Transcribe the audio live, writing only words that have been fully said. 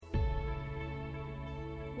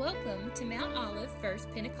Welcome to Mount Olive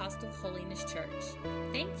First Pentecostal Holiness Church.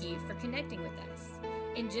 Thank you for connecting with us.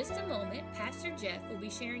 In just a moment, Pastor Jeff will be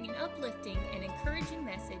sharing an uplifting and encouraging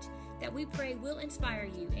message that we pray will inspire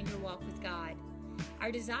you in your walk with God.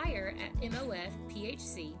 Our desire at MOF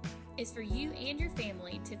PHC is for you and your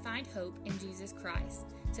family to find hope in Jesus Christ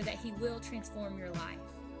so that He will transform your life.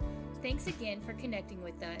 Thanks again for connecting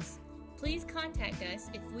with us. Please contact us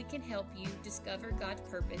if we can help you discover God's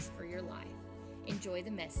purpose for your life. Enjoy the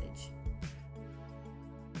message.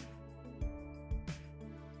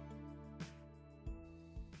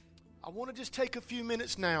 I want to just take a few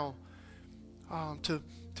minutes now to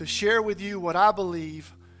share with you what I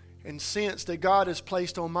believe and sense that God has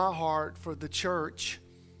placed on my heart for the church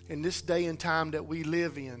in this day and time that we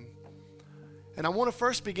live in. And I want to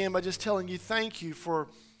first begin by just telling you thank you for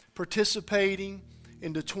participating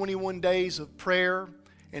in the 21 days of prayer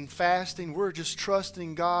and fasting. We're just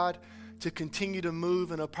trusting God to continue to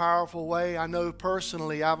move in a powerful way. I know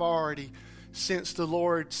personally I've already sensed the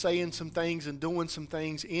Lord saying some things and doing some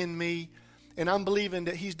things in me. And I'm believing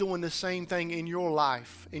that He's doing the same thing in your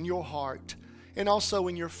life, in your heart, and also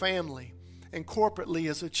in your family and corporately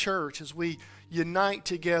as a church as we unite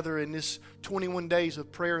together in this 21 days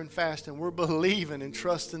of prayer and fasting. We're believing and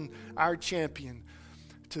trusting our champion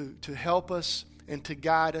to help us and to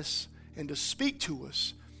guide us and to speak to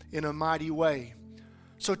us in a mighty way.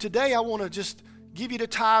 So today I want to just give you the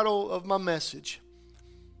title of my message.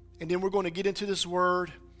 And then we're going to get into this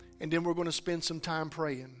word. And then we're going to spend some time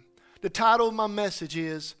praying. The title of my message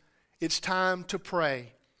is, It's Time to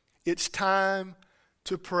Pray. It's time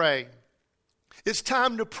to pray. It's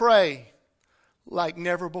time to pray like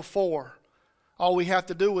never before. All we have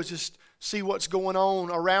to do is just see what's going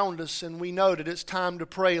on around us, and we know that it's time to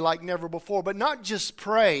pray like never before. But not just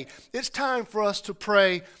pray. It's time for us to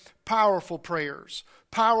pray powerful prayers.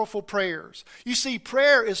 Powerful prayers. You see,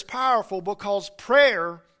 prayer is powerful because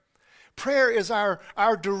prayer is our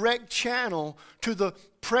direct channel to the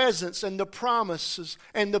presence and the promises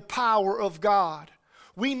and the power of God.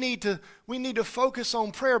 We need to focus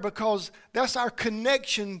on prayer because that's our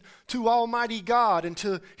connection to Almighty God and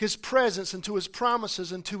to His presence and to His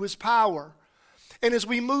promises and to His power. And as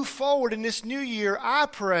we move forward in this new year, I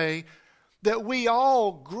pray that we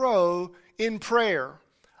all grow in prayer.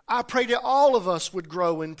 I pray that all of us would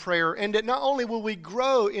grow in prayer, and that not only will we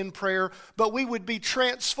grow in prayer, but we would be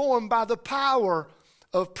transformed by the power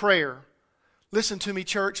of prayer. Listen to me,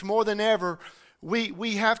 church, more than ever,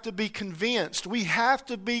 we have to be convinced. We have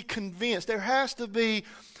to be convinced. There has to be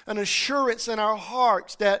an assurance in our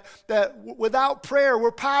hearts that without prayer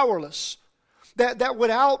we're powerless. That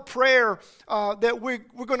without prayer that we're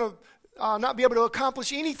going to not be able to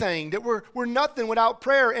accomplish anything, that we're nothing without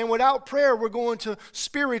prayer, and without prayer we're going to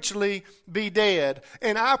spiritually be dead.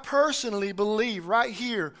 And I personally believe right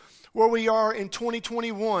here where we are in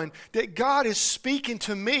 2021 that God is speaking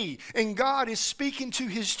to me and God is speaking to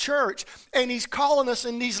His church, and He's calling us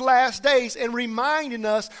in these last days and reminding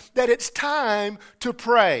us that it's time to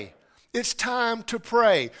pray. It's time to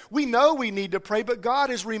pray. We know we need to pray, but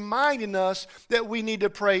God is reminding us that we need to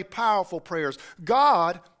pray powerful prayers.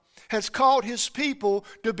 God has called His people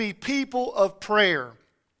to be people of prayer.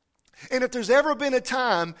 And if there's ever been a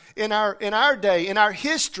time in our day, in our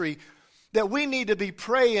history, that we need to be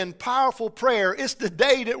praying powerful prayer, it's the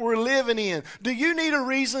day that we're living in. Do you need a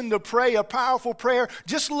reason to pray a powerful prayer?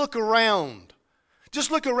 Just look around. Just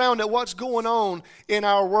look around at what's going on in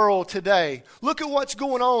our world today. Look at what's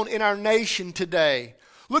going on in our nation today.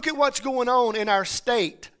 Look at what's going on in our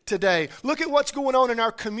state today. Look at what's going on in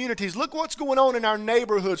our communities. Look what's going on in our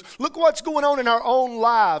neighborhoods. Look what's going on in our own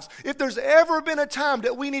lives. If there's ever been a time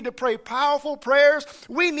that we need to pray powerful prayers,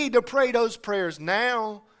 we need to pray those prayers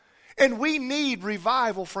now. And we need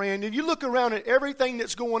revival, friend. If you look around at everything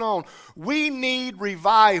that's going on, we need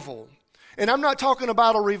revival. And I'm not talking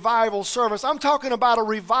about a revival service. I'm talking about a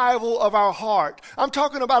revival of our heart. I'm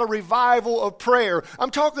talking about a revival of prayer. I'm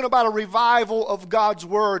talking about a revival of God's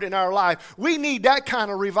Word in our life. We need that kind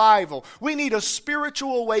of revival. We need a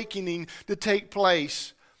spiritual awakening to take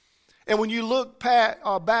place. And when you look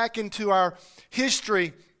back into our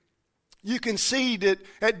history, you can see that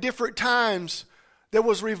at different times there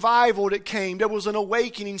was revival that came. There was an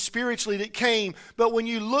awakening spiritually that came. But when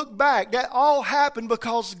you look back, that all happened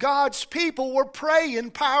because God's people were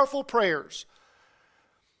praying powerful prayers.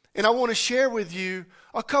 And I want to share with you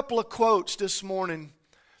a couple of quotes this morning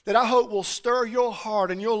that I hope will stir your heart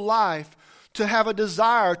and your life to have a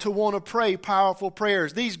desire to want to pray powerful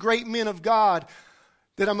prayers. These great men of God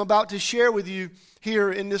that I'm about to share with you here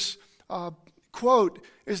in this quote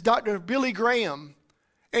is Dr. Billy Graham.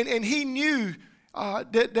 And he knew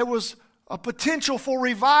that there was a potential for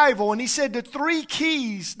revival. And he said the three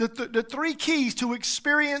keys to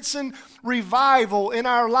experiencing revival in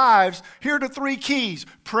our lives, here are the three keys: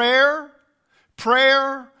 prayer,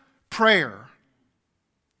 prayer, prayer.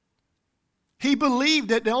 He believed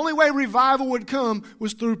that the only way revival would come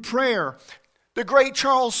was through prayer. The great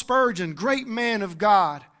Charles Spurgeon, great man of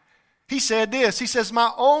God, he said this. He says,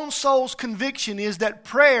 "My own soul's conviction is that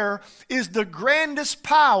prayer is the grandest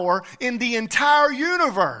power in the entire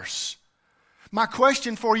universe." My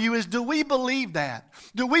question for you is, do we believe that?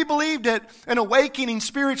 Do we believe that an awakening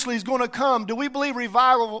spiritually is going to come? Do we believe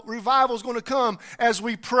revival is going to come as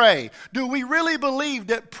we pray? Do we really believe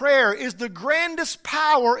that prayer is the grandest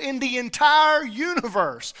power in the entire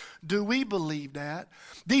universe? Do we believe that?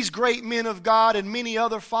 These great men of God and many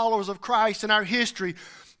other followers of Christ in our history,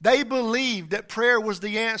 they believed that prayer was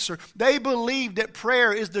the answer. They believed that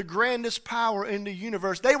prayer is the grandest power in the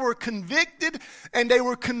universe. They were convicted and they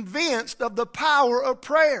were convinced of the power of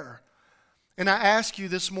prayer. And I ask you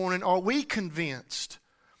this morning, are we convinced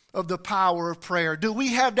of the power of prayer? Do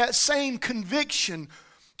we have that same conviction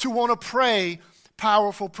to want to pray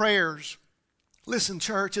powerful prayers? Listen,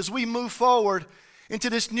 church, as we move forward into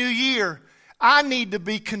this new year, I need to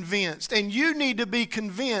be convinced, and you need to be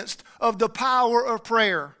convinced of the power of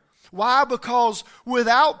prayer. Why? Because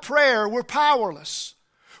without prayer, we're powerless.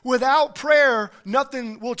 Without prayer,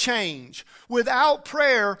 nothing will change. Without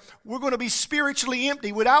prayer, we're going to be spiritually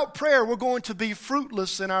empty. Without prayer, we're going to be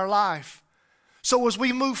fruitless in our life. So as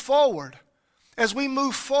we move forward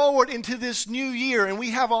into this new year, and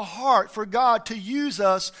we have a heart for God to use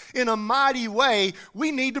us in a mighty way,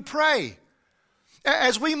 we need to pray.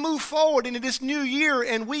 As we move forward into this new year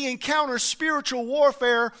and we encounter spiritual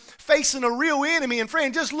warfare facing a real enemy, and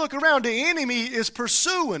friend, just look around, the enemy is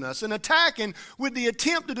pursuing us and attacking with the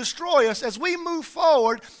attempt to destroy us. As we move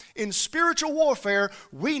forward in spiritual warfare,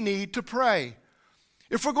 we need to pray.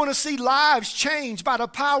 If we're going to see lives changed by the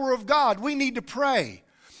power of God, we need to pray.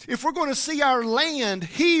 If we're going to see our land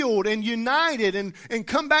healed and united and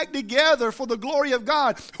come back together for the glory of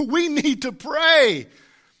God, we need to pray.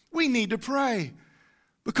 We need to pray.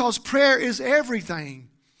 Because prayer is everything.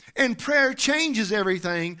 And prayer changes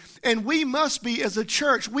everything. And we must be, as a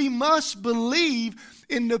church, we must believe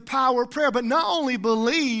in the power of prayer. But not only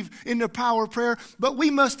believe in the power of prayer, but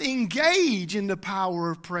we must engage in the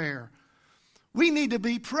power of prayer. We need to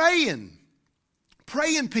be praying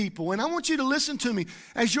people. And I want you to listen to me.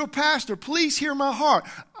 As your pastor, please hear my heart.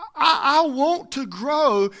 I want to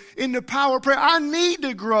grow in the power of prayer. I need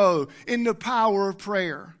to grow in the power of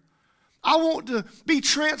prayer. I want to be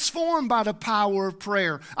transformed by the power of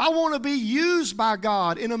prayer. I want to be used by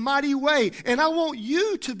God in a mighty way. And I want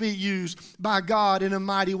you to be used by God in a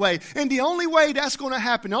mighty way. And the only way that's going to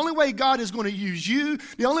happen, the only way God is going to use you,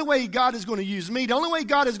 the only way God is going to use me, the only way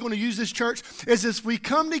God is going to use this church is if we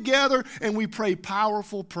come together and we pray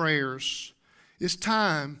powerful prayers. It's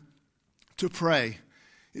time to pray.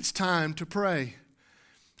 It's time to pray.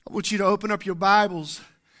 I want you to open up your Bibles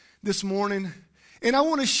this morning. And I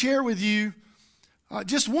want to share with you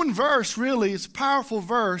just one verse, really. It's a powerful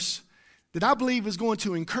verse that I believe is going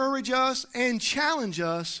to encourage us and challenge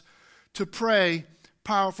us to pray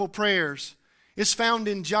powerful prayers. It's found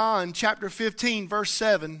in John chapter 15, verse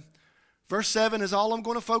 7. Verse 7 is all I'm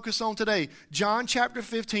going to focus on today. John chapter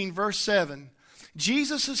 15, verse 7.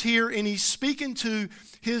 Jesus is here and he's speaking to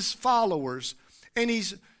his followers. And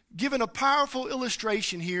he's given a powerful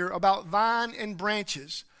illustration here about vine and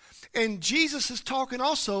branches. And Jesus is talking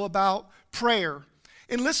also about prayer.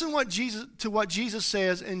 And listen to what Jesus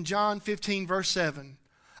says in John 15, verse 7.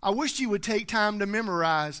 I wish you would take time to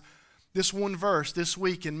memorize this one verse this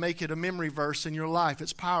week and make it a memory verse in your life.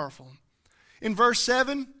 It's powerful. In verse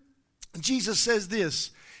 7, Jesus says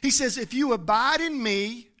this. He says, "If you abide in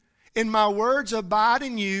me and my words abide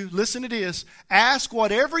in you," listen to this, "ask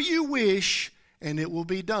whatever you wish and it will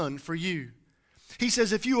be done for you." He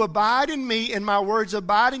says, if you abide in me and my words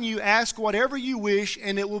abide in you, ask whatever you wish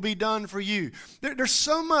and it will be done for you. There's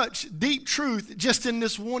so much deep truth just in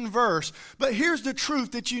this one verse. But here's the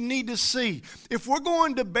truth that you need to see. If we're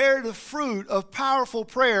going to bear the fruit of powerful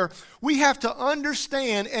prayer, we have to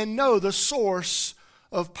understand and know the source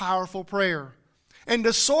of powerful prayer. And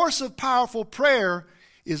the source of powerful prayer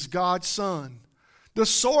is God's Son. The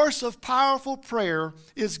source of powerful prayer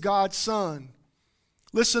is God's Son.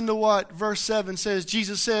 Listen to what verse 7 says.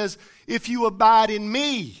 Jesus says, if you abide in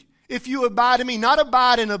me, not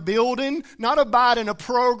abide in a building, not abide in a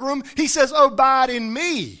program. He says, abide in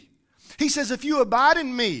me. He says, if you abide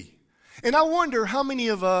in me. And I wonder how many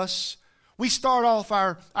of us, we start off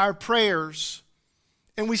our prayers,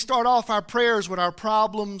 and we start off our prayers with our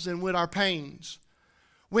problems and with our pains.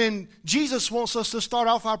 when Jesus wants us to start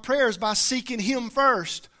off our prayers by seeking Him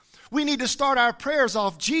first. We need to start our prayers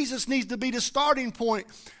off. Jesus needs to be the starting point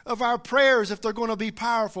of our prayers if they're going to be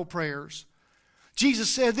powerful prayers. Jesus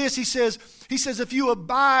said this, He says, if you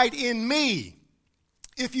abide in me,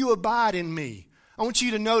 if you abide in me. I want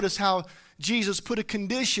you to notice how Jesus put a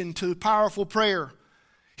condition to powerful prayer.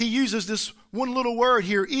 He uses this one little word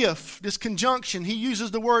here, if, this conjunction. He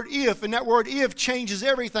uses the word if, and that word if changes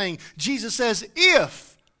everything. Jesus says, if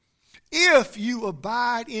you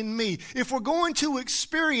abide in me. If we're going to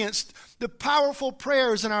experience the powerful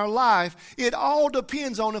prayers in our life, it all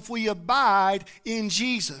depends on if we abide in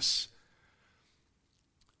Jesus.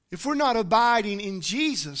 If we're not abiding in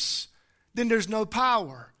Jesus, then there's no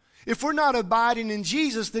power. If we're not abiding in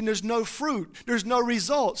Jesus, then there's no fruit. There's no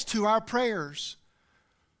results to our prayers.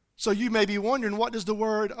 So you may be wondering, what does the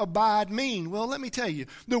word abide mean? Well, let me tell you.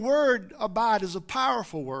 The word abide is a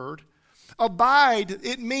powerful word. Abide,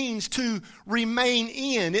 it means to remain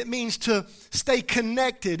in. It means to stay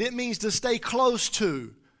connected. It means to stay close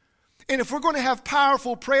to. And if we're going to have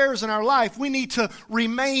powerful prayers in our life, we need to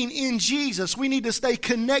remain in Jesus. We need to stay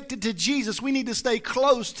connected to Jesus. We need to stay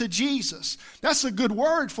close to Jesus. That's a good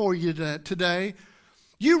word for you today.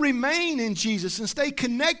 You remain in Jesus and stay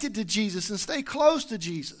connected to Jesus and stay close to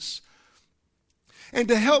Jesus. And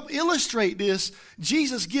to help illustrate this,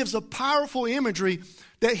 Jesus gives a powerful imagery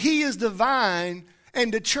that He is the vine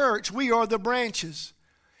and the church, we are the branches.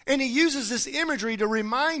 And He uses this imagery to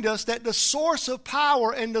remind us that the source of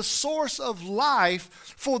power and the source of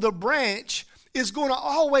life for the branch is going to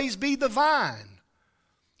always be the vine.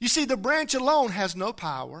 You see, the branch alone has no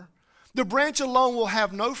power. The branch alone will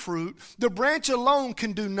have no fruit. The branch alone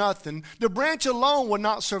can do nothing. The branch alone will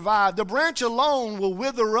not survive. The branch alone will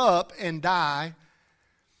wither up and die.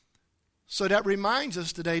 So that reminds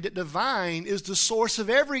us today that the vine is the source of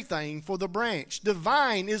everything for the branch. The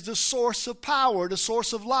vine is the source of power, the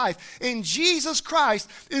source of life. And Jesus Christ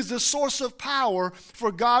is the source of power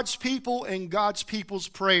for God's people and God's people's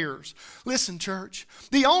prayers. Listen, church,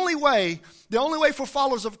 the only way for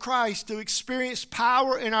followers of Christ to experience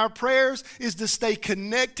power in our prayers is to stay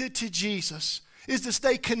connected to Jesus. Is to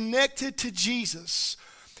stay connected to Jesus.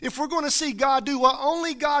 If we're going to see God do what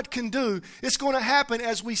only God can do, it's going to happen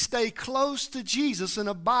as we stay close to Jesus and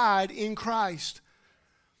abide in Christ.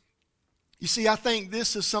 You see, I think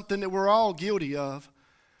this is something that we're all guilty of.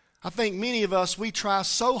 I think many of us, we try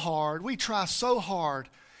so hard.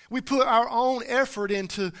 We put our own effort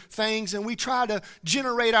into things and we try to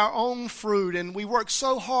generate our own fruit, and we work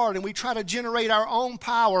so hard and we try to generate our own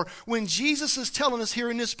power. When Jesus is telling us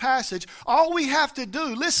here in this passage, all we have to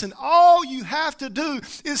do, listen, all you have to do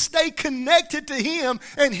is stay connected to Him,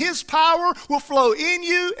 and His power will flow in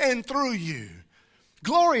you and through you.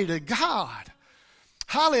 Glory to God.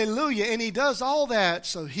 Hallelujah. And He does all that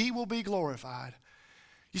so He will be glorified.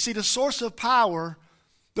 You see, the source of power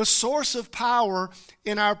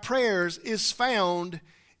in our prayers is found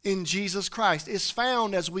in Jesus Christ. It's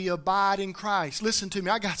found as we abide in Christ. Listen to me,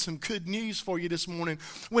 I got some good news for you this morning.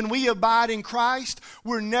 When we abide in Christ,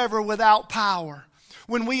 we're never without power.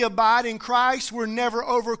 When we abide in Christ, we're never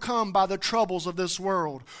overcome by the troubles of this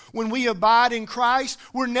world. When we abide in Christ,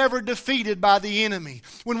 we're never defeated by the enemy.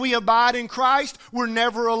 When we abide in Christ, we're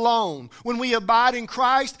never alone. When we abide in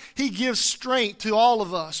Christ, He gives strength to all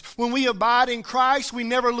of us. When we abide in Christ, we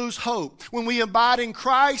never lose hope. When we abide in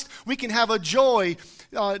Christ, we can have a joy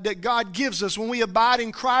that God gives us. When we abide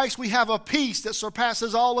in Christ, we have a peace that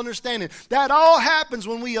surpasses all understanding. That all happens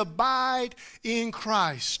when we abide in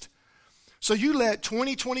Christ. So you let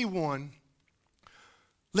 2021,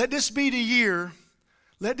 let this be the year,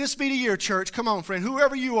 church. Come on, friend,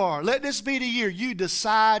 whoever you are, let this be the year you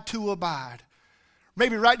decide to abide.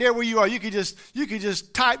 Maybe right there where you are, you could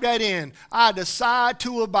just type that in. I decide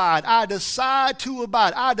to abide. I decide to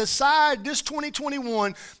abide. I decide this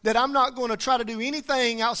 2021 that I'm not going to try to do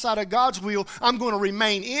anything outside of God's will. I'm going to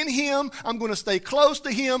remain in Him. I'm going to stay close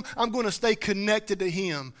to Him. I'm going to stay connected to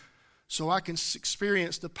Him, so I can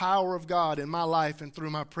experience the power of God in my life and through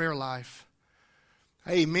my prayer life.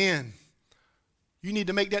 Amen. You need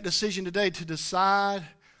to make that decision today to decide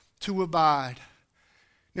to abide.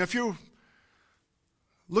 Now, if you're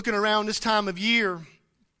looking around this time of year,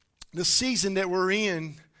 the season that we're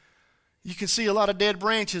in, you can see a lot of dead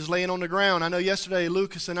branches laying on the ground. I know yesterday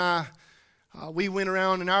Lucas and I, we went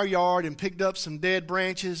around in our yard and picked up some dead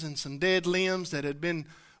branches and some dead limbs that had been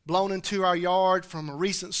blown into our yard from a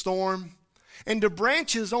recent storm. And the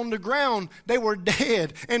branches on the ground, they were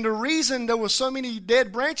dead. And the reason there were so many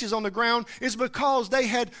dead branches on the ground is because they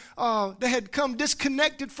had come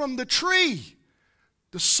disconnected from the tree,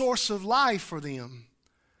 the source of life for them.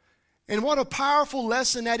 And what a powerful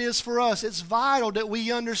lesson that is for us. It's vital that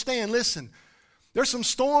we understand. Listen, there's some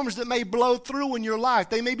storms that may blow through in your life.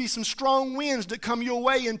 There may be some strong winds that come your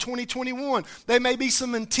way in 2021. There may be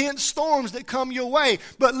some intense storms that come your way.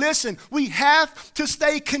 But listen, we have to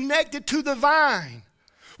stay connected to the vine.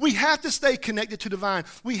 We have to stay connected to the vine.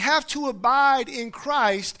 We have to abide in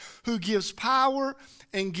Christ who gives power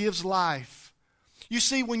and gives life. You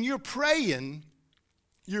see, when you're praying,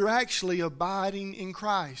 you're actually abiding in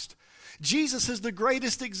Christ. Jesus is the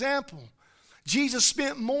greatest example. Jesus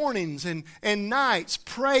spent mornings and nights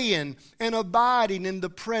praying and abiding in the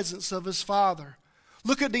presence of his Father.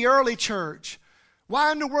 Look at the early church.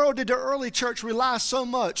 Why in the world did the early church rely so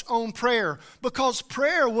much on prayer? Because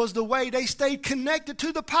prayer was the way they stayed connected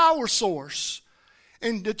to the power source.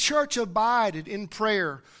 And the church abided in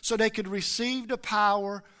prayer so they could receive the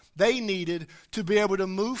power they needed to be able to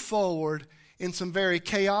move forward in some very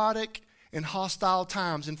chaotic and hostile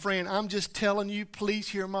times. And friend, I'm just telling you, please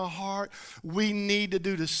hear my heart. We need to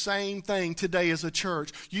do the same thing today as a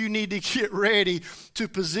church. You need to get ready to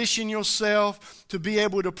position yourself to be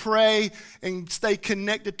able to pray and stay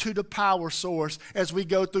connected to the power source as we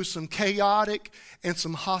go through some chaotic and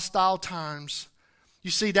some hostile times.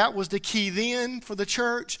 You see, that was the key then for the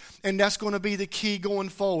church, and that's going to be the key going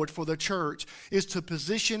forward for the church, is to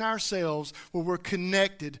position ourselves where we're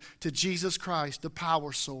connected to Jesus Christ, the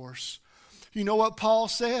power source. You know what Paul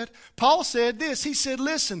said? Paul said this. He said,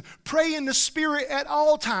 listen, pray in the Spirit at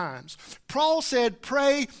all times. Paul said,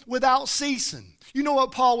 pray without ceasing. You know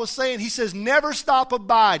what Paul was saying? He says, never stop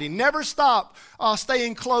abiding. Never stop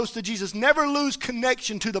staying close to Jesus. Never lose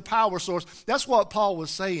connection to the power source. That's what Paul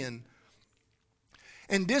was saying.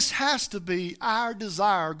 And this has to be our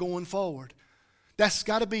desire going forward. That's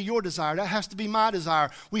got to be your desire. That has to be my desire.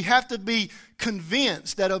 We have to be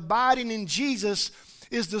convinced that abiding in Jesus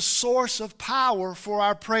is the source of power for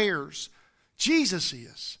our prayers. Jesus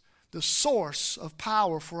is the source of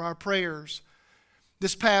power for our prayers.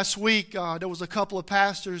 This past week, there was a couple of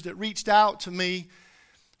pastors that reached out to me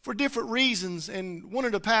for different reasons, and one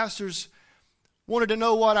of the pastors wanted to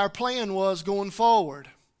know what our plan was going forward.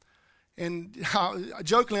 And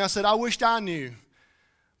jokingly, I said, I wished I knew.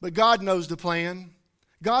 But God knows the plan.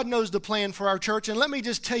 God knows the plan for our church. And let me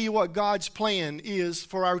just tell you what God's plan is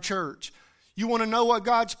for our church. You want to know what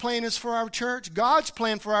God's plan is for our church? God's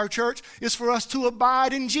plan for our church is for us to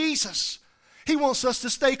abide in Jesus. He wants us to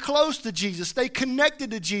stay close to Jesus, stay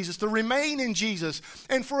connected to Jesus, to remain in Jesus,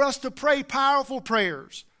 and for us to pray powerful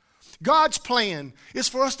prayers. God's plan is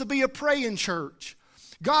for us to be a praying church.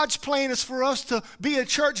 God's plan is for us to be a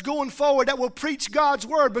church going forward that will preach God's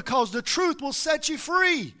word, because the truth will set you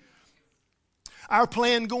free. Our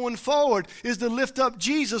plan going forward is to lift up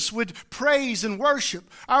Jesus with praise and worship.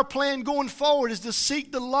 Our plan going forward is to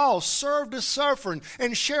seek the lost, serve the suffering,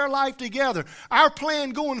 and share life together. Our plan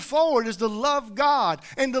going forward is to love God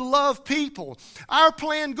and to love people. Our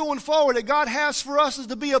plan going forward that God has for us is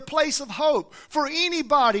to be a place of hope for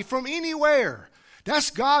anybody from anywhere.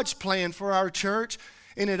 That's God's plan for our church.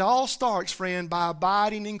 And it all starts, friend, by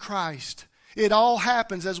abiding in Christ. It all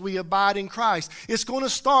happens as we abide in Christ. It's going to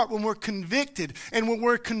start when we're convicted and when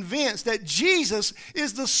we're convinced that Jesus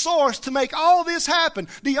is the source to make all this happen.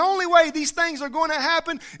 The only way these things are going to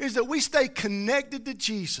happen is that we stay connected to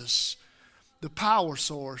Jesus, the power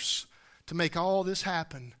source, to make all this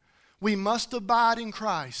happen. We must abide in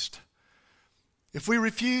Christ. If we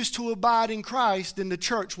refuse to abide in Christ, then the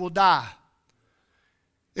church will die.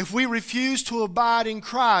 If we refuse to abide in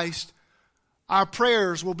Christ, our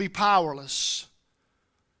prayers will be powerless.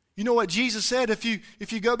 You know what Jesus said? If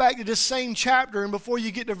you go back to this same chapter and before you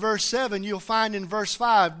get to verse 7, you'll find in verse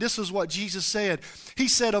 5, this is what Jesus said. He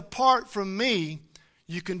said, apart from me,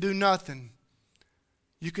 you can do nothing.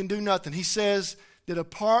 You can do nothing. He says that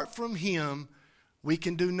apart from him, we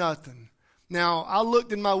can do nothing. Now, I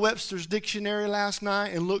looked in my Webster's dictionary last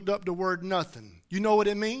night and looked up the word nothing. You know what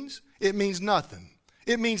it means? It means nothing.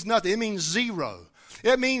 It means nothing. It means zero.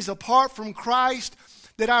 It means apart from Christ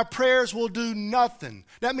that our prayers will do nothing.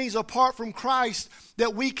 That means apart from Christ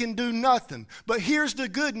that we can do nothing. But here's the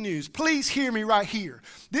good news. Please hear me right here.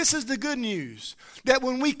 This is the good news. That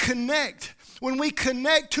when we connect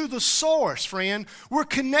to the source, friend, we're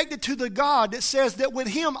connected to the God that says that with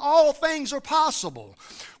him all things are possible.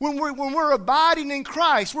 When we're abiding in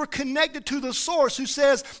Christ, we're connected to the source who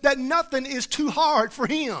says that nothing is too hard for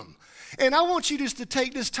him. And I want you just to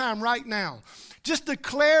take this time right now Just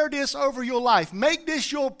declare this over your life. Make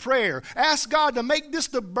this your prayer. Ask God to make this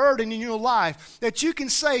the burden in your life that you can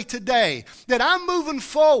say today that I'm moving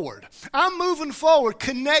forward. I'm moving forward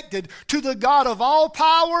connected to the God of all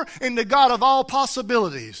power and the God of all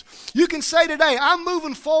possibilities. You can say today, I'm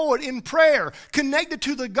moving forward in prayer connected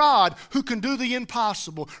to the God who can do the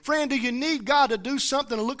impossible. Friend, do you need God to do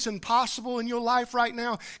something that looks impossible in your life right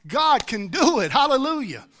now? God can do it.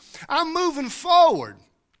 Hallelujah. I'm moving forward.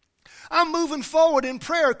 I'm moving forward in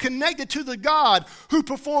prayer connected to the God who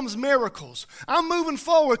performs miracles. I'm moving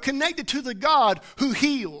forward connected to the God who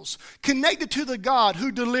heals, connected to the God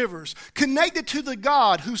who delivers, connected to the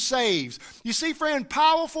God who saves. You see, friend,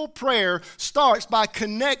 powerful prayer starts by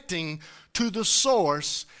connecting to the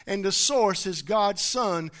source, and the source is God's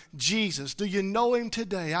Son, Jesus. Do you know Him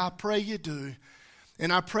today? I pray you do.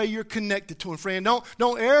 And I pray you're connected to Him, friend.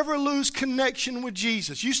 Don't ever lose connection with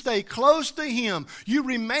Jesus. You stay close to Him. You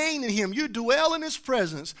remain in Him. You dwell in His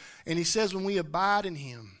presence. And He says when we abide in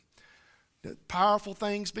Him, that powerful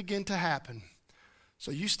things begin to happen. So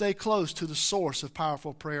you stay close to the source of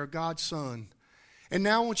powerful prayer, God's Son. And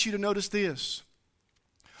now I want you to notice this.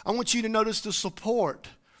 I want you to notice the support.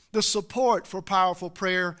 The support for powerful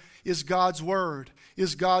prayer is God's Word.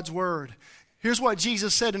 Is God's Word. Here's what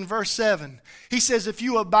Jesus said in verse 7. He says, if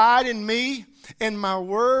you abide in me and my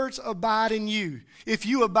words abide in you. If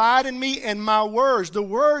you abide in me and my words, the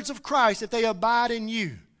words of Christ, if they abide in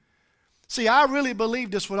you. See, I really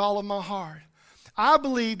believe this with all of my heart. I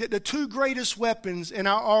believe that the two greatest weapons in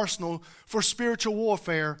our arsenal for spiritual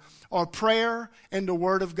warfare are prayer and the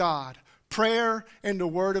Word of God. Prayer and the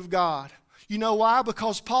Word of God. You know why?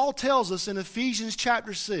 Because Paul tells us in Ephesians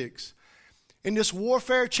chapter 6, in this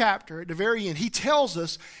warfare chapter, at the very end, he tells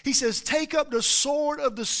us, he says, take up the sword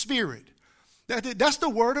of the Spirit. That's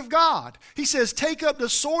the Word of God. He says, take up the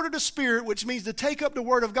sword of the Spirit, which means to take up the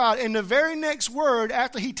Word of God. And the very next word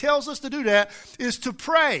after he tells us to do that is to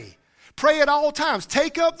pray. Pray at all times.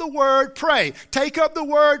 Take up the Word, pray. Take up the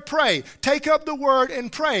Word, pray. Take up the Word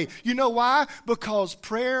and pray. You know why? Because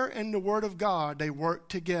prayer and the Word of God, they work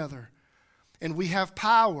together. And we have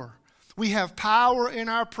power. We have power in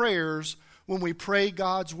our prayers when we pray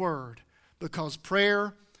God's Word, because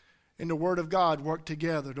prayer and the Word of God work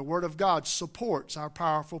together. The Word of God supports our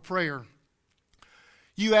powerful prayer.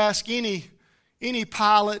 You ask any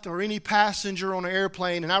pilot or any passenger on an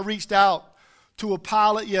airplane, and I reached out to a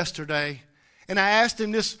pilot yesterday, and I asked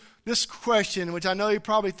him this question, which I know he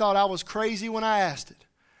probably thought I was crazy when I asked it.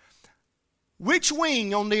 Which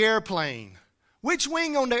wing on the airplane? Which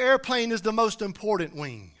wing on the airplane is the most important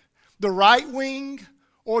wing? The right wing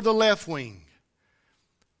or the left wing?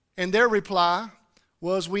 And their reply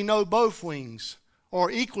was, we know both wings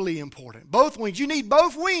are equally important. Both wings. You need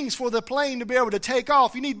both wings for the plane to be able to take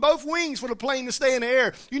off. You need both wings for the plane to stay in the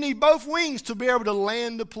air. You need both wings to be able to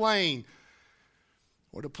land the plane,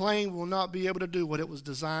 or the plane will not be able to do what it was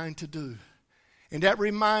designed to do. And that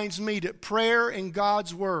reminds me that prayer and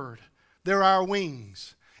God's Word, they're our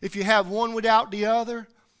wings. If you have one without the other,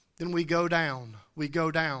 then we go down. We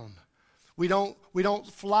go down. We don't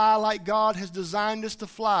fly like God has designed us to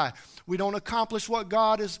fly. We don't accomplish what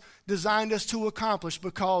God has designed us to accomplish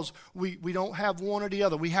because we don't have one or the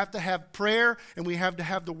other. We have to have prayer and we have to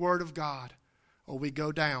have the Word of God, or we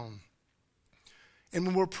go down. And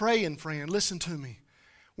when we're praying, friend, listen to me.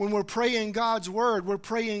 When we're praying God's Word, we're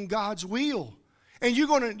praying God's will. And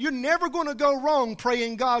you're never going to go wrong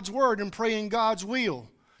praying God's Word and praying God's will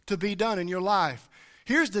to be done in your life.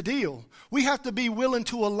 Here's the deal. We have to be willing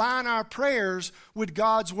to align our prayers with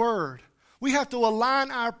God's Word. We have to align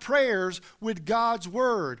our prayers with God's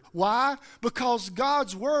Word. Why? Because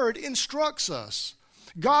God's Word instructs us.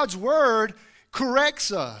 God's Word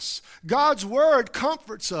corrects us. God's Word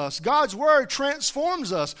comforts us. God's Word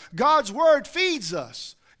transforms us. God's Word feeds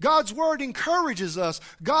us. God's Word encourages us.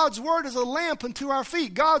 God's Word is a lamp unto our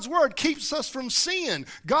feet. God's Word keeps us from sin.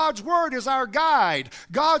 God's Word is our guide.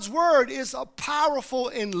 God's Word is powerful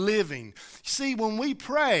and living. See, when we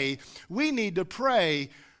pray, we need to pray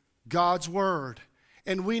God's Word.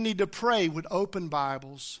 And we need to pray with open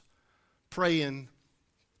Bibles, praying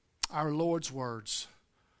our Lord's words.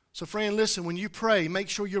 So friend, listen, when you pray, make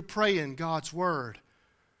sure you're praying God's Word.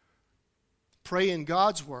 Praying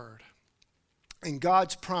God's Word and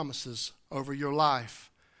God's promises over your life.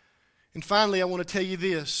 And finally, I want to tell you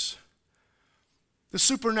this. The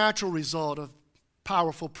supernatural result of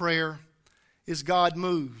powerful prayer is God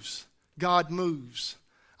moves. God moves.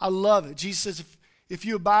 I love it. Jesus says, if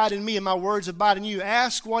you abide in me and my words abide in you,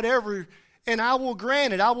 ask whatever and I will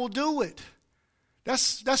grant it. I will do it.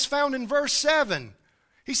 That's found in verse 7.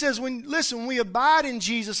 He says, when we abide in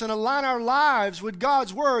Jesus and align our lives with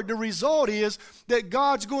God's word, the result is that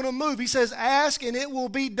God's going to move. He says, ask and it will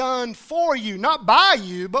be done for you. Not by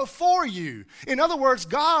you, but for you. In other words,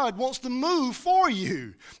 God wants to move for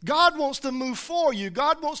you. God wants to move for you.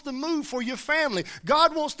 God wants to move for your family.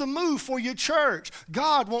 God wants to move for your church.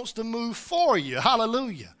 God wants to move for you.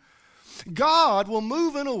 Hallelujah. God will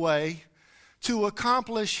move in a way to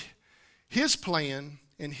accomplish His plan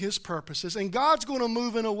and His purposes. And God's going to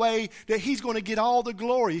move in a way that He's going to get all the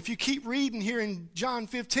glory. If you keep reading here in John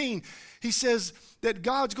 15, He says that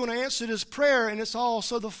God's going to answer this prayer, and it's all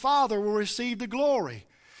so the Father will receive the glory.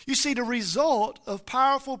 You see, the result of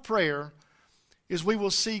powerful prayer is we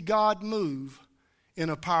will see God move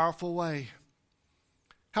in a powerful way.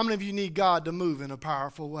 How many of you need God to move in a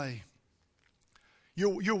powerful way?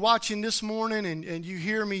 You're watching this morning and you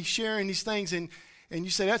hear me sharing these things and you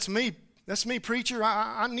say, that's me, preacher.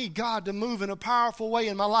 I need God to move in a powerful way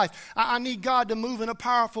in my life. I need God to move in a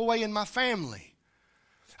powerful way in my family.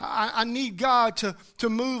 I need God to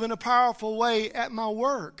move in a powerful way at my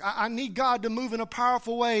work. I need God to move in a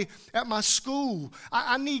powerful way at my school.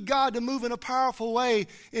 I need God to move in a powerful way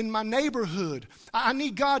in my neighborhood. I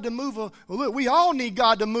need God to move. Look, we all need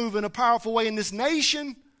God to move in a powerful way in this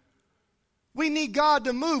nation. We need God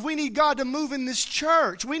to move. We need God to move in this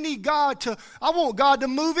church. I want God to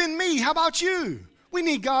move in me. How about you? We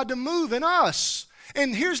need God to move in us.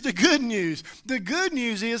 And here's the good news. The good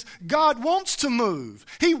news is God wants to move.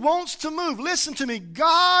 He wants to move. Listen to me.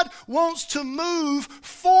 God wants to move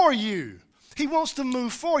for you. He wants to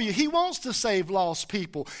move for you. He wants to save lost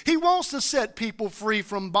people. He wants to set people free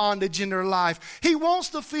from bondage in their life. He wants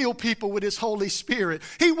to fill people with His Holy Spirit.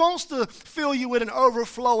 He wants to fill you with an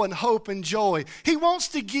overflow and hope and joy. He wants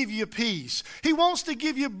to give you peace. He wants to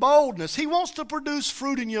give you boldness. He wants to produce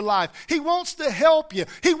fruit in your life. He wants to help you.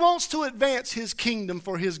 He wants to advance His kingdom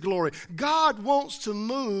for His glory. God wants to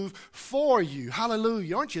move for you.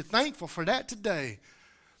 Hallelujah. Aren't you thankful for that today?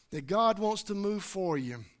 That God wants to move for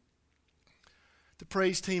you. The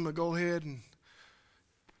praise team will go ahead and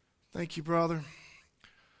thank you, brother,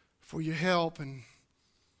 for your help. And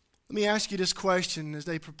let me ask you this question as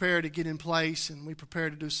they prepare to get in place and we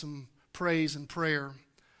prepare to do some praise and prayer.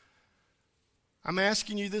 I'm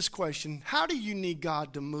asking you this question. How do you need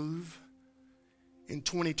God to move in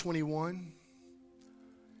 2021?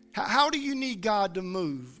 How do you need God to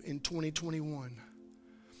move in 2021?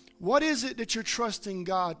 What is it that you're trusting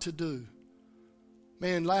God to do?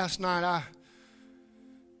 Man, last night I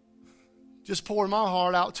just poured my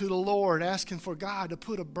heart out to the Lord, asking for God to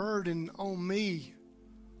put a burden on me,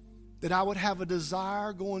 that I would have a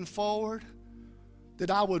desire going forward, that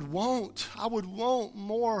I would want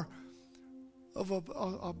more of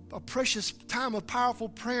a precious time of powerful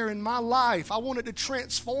prayer in my life. I wanted to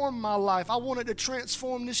transform my life. I wanted to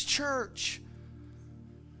transform this church.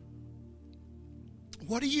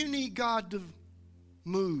 What do you need God to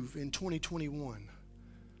move in 2021?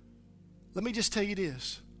 Let me just tell you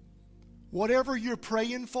this. Whatever you're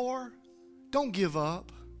praying for, don't give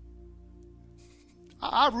up.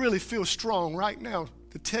 I really feel strong right now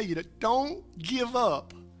to tell you that don't give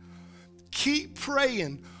up. Keep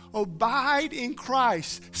praying. Abide in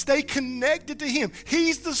Christ. Stay connected to Him.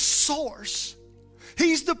 He's the source.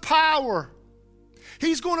 He's the power.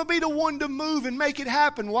 He's going to be the one to move and make it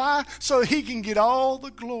happen. Why? So He can get all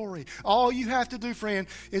the glory. All you have to do, friend,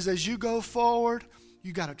 is as you go forward,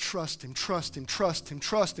 you got to trust Him, trust Him, trust Him,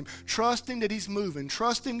 trust Him. Trust Him that He's moving.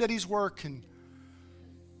 Trust Him that He's working.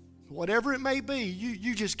 Whatever it may be,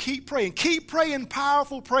 you just keep praying. Keep praying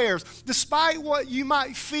powerful prayers. Despite what you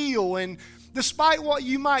might feel and despite what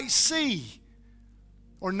you might see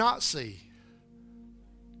or not see.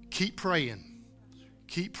 Keep praying.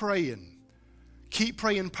 Keep praying. Keep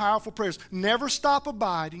praying powerful prayers. Never stop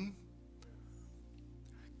abiding.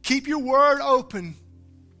 Keep your word open.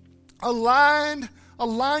 Align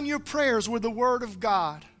your prayers with the Word of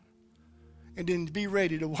God. And then be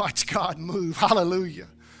ready to watch God move. Hallelujah.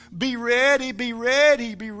 Be ready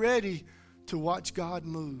to watch God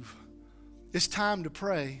move. It's time to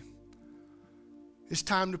pray. It's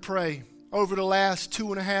time to pray. Over the last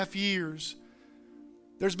 2.5 years,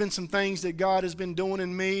 there's been some things that God has been doing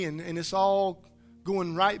in me, and it's all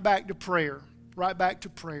going right back to prayer. Right back to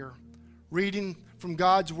prayer. Reading from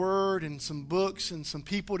God's Word and some books and some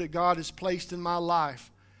people that God has placed in my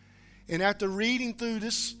life. And after reading through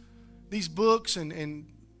these books and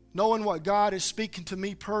knowing what God is speaking to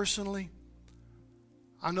me personally,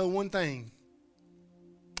 I know one thing.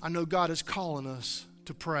 I know God is calling us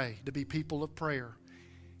to pray, to be people of prayer.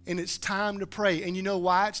 And it's time to pray. And you know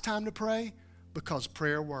why it's time to pray? Because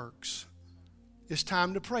prayer works. It's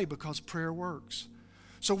time to pray because prayer works.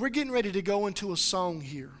 So we're getting ready to go into a song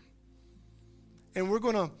here. And we're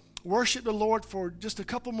going to worship the Lord for just a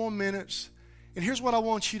couple more minutes. And here's what I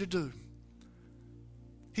want you to do.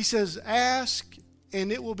 He says, ask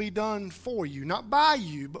and it will be done for you. Not by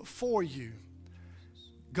you, but for you.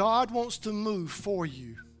 God wants to move for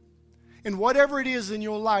you. And whatever it is in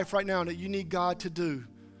your life right now that you need God to do,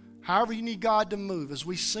 however you need God to move, as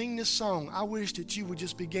we sing this song, I wish that you would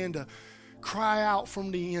just begin to cry out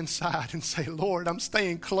from the inside and say, Lord, I'm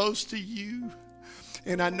staying close to you.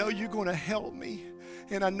 And I know you're going to help me.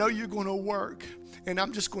 And I know you're going to work. And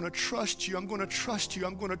I'm just going to trust you. I'm going to trust you.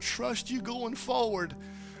 I'm going to trust you going forward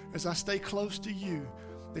as I stay close to you,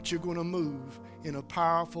 that you're going to move in a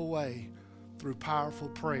powerful way through powerful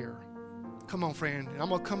prayer. Come on, friend. And I'm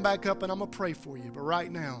going to come back up and I'm going to pray for you. But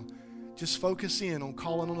right now, just focus in on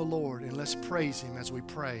calling on the Lord and let's praise Him as we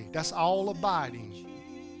pray. That's all abiding.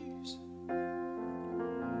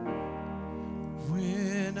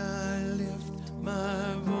 When I lift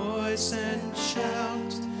my voice and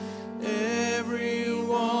shout, every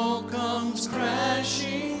wall comes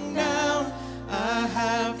crashing down. I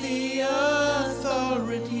have the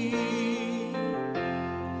authority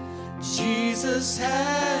Jesus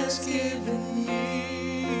has given me.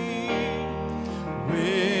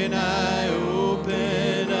 When I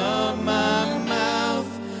open up my mouth,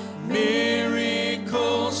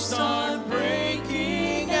 miracles start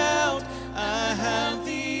breaking out. I have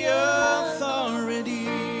the authority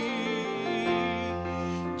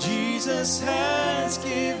Jesus has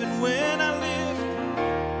given. When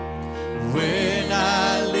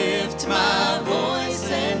I lift my voice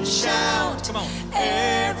and shout, come on,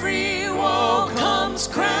 every wall comes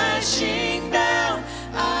crashing down.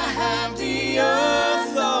 I have the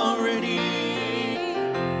authority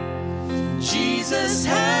Jesus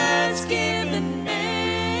has given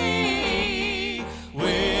me.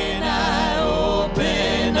 When I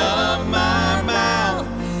open up my mouth,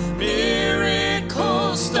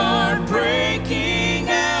 miracles start breaking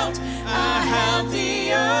out. I have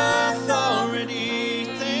the authority.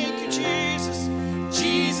 Thank you, Jesus.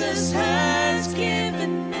 Jesus has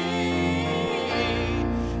given me.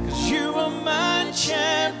 'Cause you are my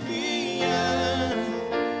champion.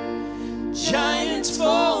 Giants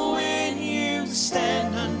fall when you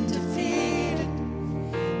stand undefeated.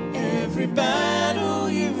 Every battle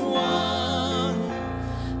you've won.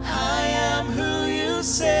 I am who you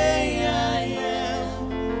say I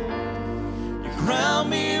am. You crown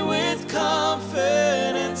me with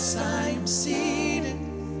confidence. I am seated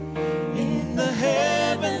in the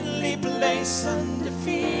heavenly place,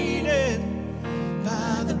 undefeated.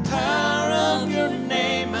 By the power of your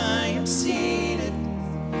name, I am seated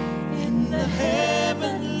in the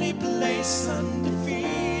heavenly place,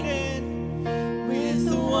 undefeated, with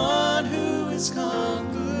the one who has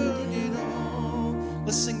conquered it all.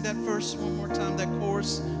 Let's sing that verse one more time, that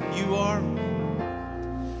chorus. You are,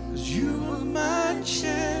 'cause you are my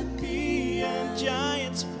champion.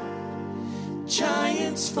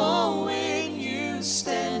 Giants fall when you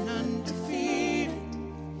stand undefeated.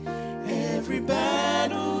 Every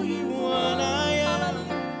battle you won. I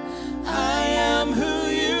am who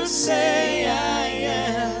you say I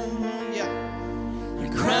am. Yeah. You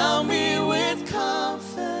crown me with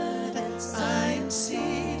confidence. I am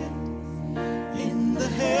seated in the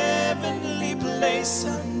heavenly place,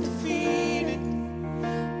 undefeated.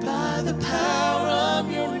 By the power of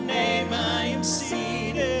your name, I am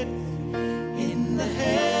seated in the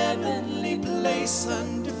heavenly place,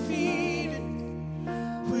 undefeated,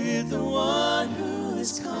 with the one who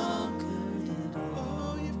has conquered it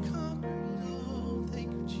all. You've conquered it all.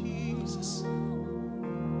 Thank you, Jesus.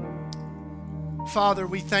 Father,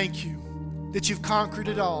 we thank you that you've conquered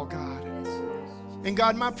it all, God. And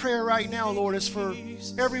God, my prayer right now, Lord, is for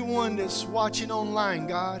everyone that's watching online,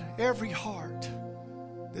 God, every heart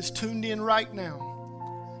that's tuned in right now,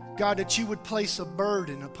 God, that you would place a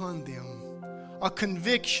burden upon them, a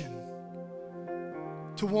conviction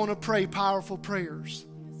to want to pray powerful prayers.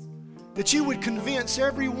 That you would convince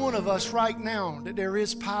every one of us right now that there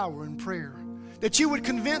is power in prayer. That you would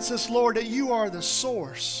convince us, Lord, that you are the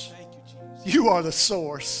source. You are the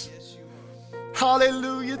source.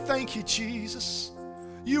 Hallelujah. Thank you, Jesus.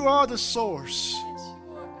 You are the source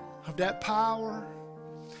of that power.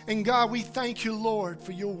 And God, we thank you, Lord,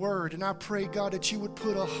 for your word. And I pray, God, that you would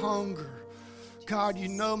put a hunger. God, you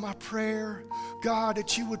know my prayer. God,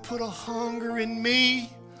 that you would put a hunger in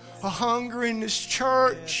me, a hunger in this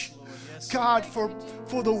church. God, for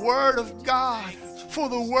the word of God, for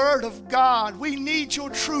the word of God. We need your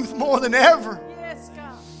truth more than ever. Yes,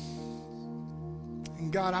 God.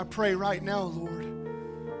 And God, I pray right now, Lord,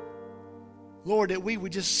 Lord, that we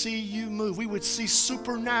would just see you move. We would see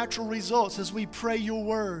supernatural results as we pray your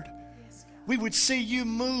word. We would see you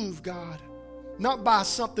move, God, not by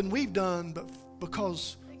something we've done, but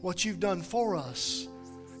because what you've done for us.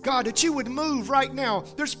 God, that you would move right now.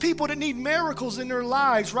 There's people that need miracles in their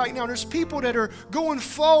lives right now. There's people that are going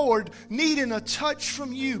forward needing a touch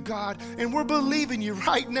from you, God. And we're believing you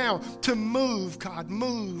right now to move, God.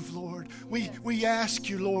 Move, Lord. We ask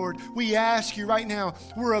you, Lord. We ask you right now.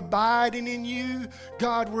 We're abiding in you.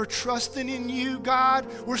 God, we're trusting in you, God.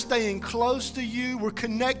 We're staying close to you. We're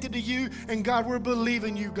connected to you. And God, we're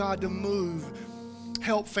believing you, God, to move.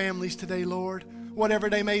 Help families today, Lord. Whatever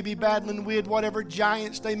they may be battling with, whatever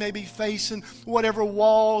giants they may be facing, whatever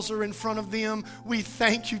walls are in front of them, we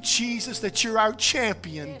thank you, Jesus, that you're our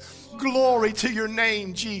champion. Glory to your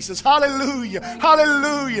name, Jesus. Hallelujah.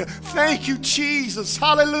 Hallelujah. Thank you, Jesus.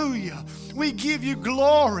 Hallelujah. We give you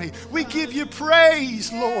glory. We give you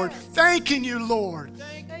praise, Lord. Thanking you, Lord.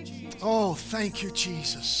 Oh, thank you,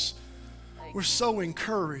 Jesus. We're so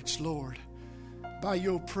encouraged, Lord, by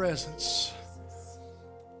your presence.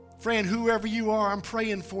 Friend, whoever you are, I'm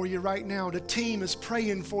praying for you right now. The team is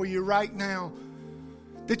praying for you right now.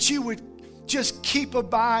 That you would just keep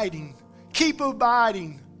abiding. Keep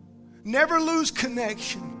abiding. Never lose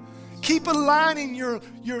connection. Keep aligning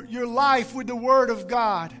your life with the Word of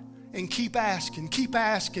God. And keep asking, keep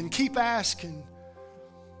asking, keep asking.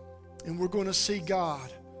 And we're going to see God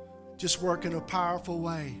just work in a powerful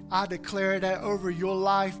way. I declare that over your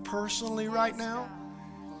life personally right now.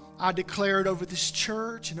 I declare it over this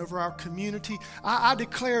church and over our community. I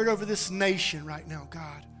declare it over this nation right now,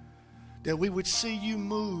 God, that we would see you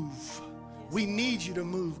move. We need you to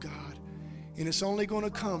move, God. And it's only going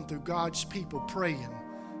to come through God's people praying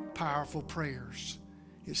powerful prayers.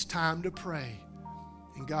 It's time to pray.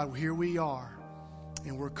 And God, here we are.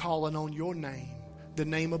 And we're calling on your name, the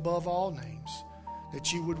name above all names,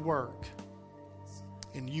 that you would work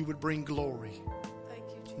and you would bring glory. Thank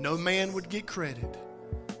you, Jesus. No man would get credit.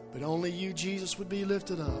 But only you, Jesus, would be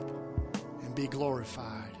lifted up and be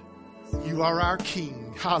glorified. You are our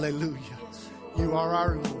King. Hallelujah. You are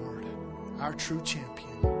our Lord, our true champion.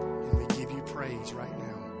 And we give you praise right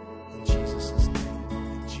now in Jesus' name.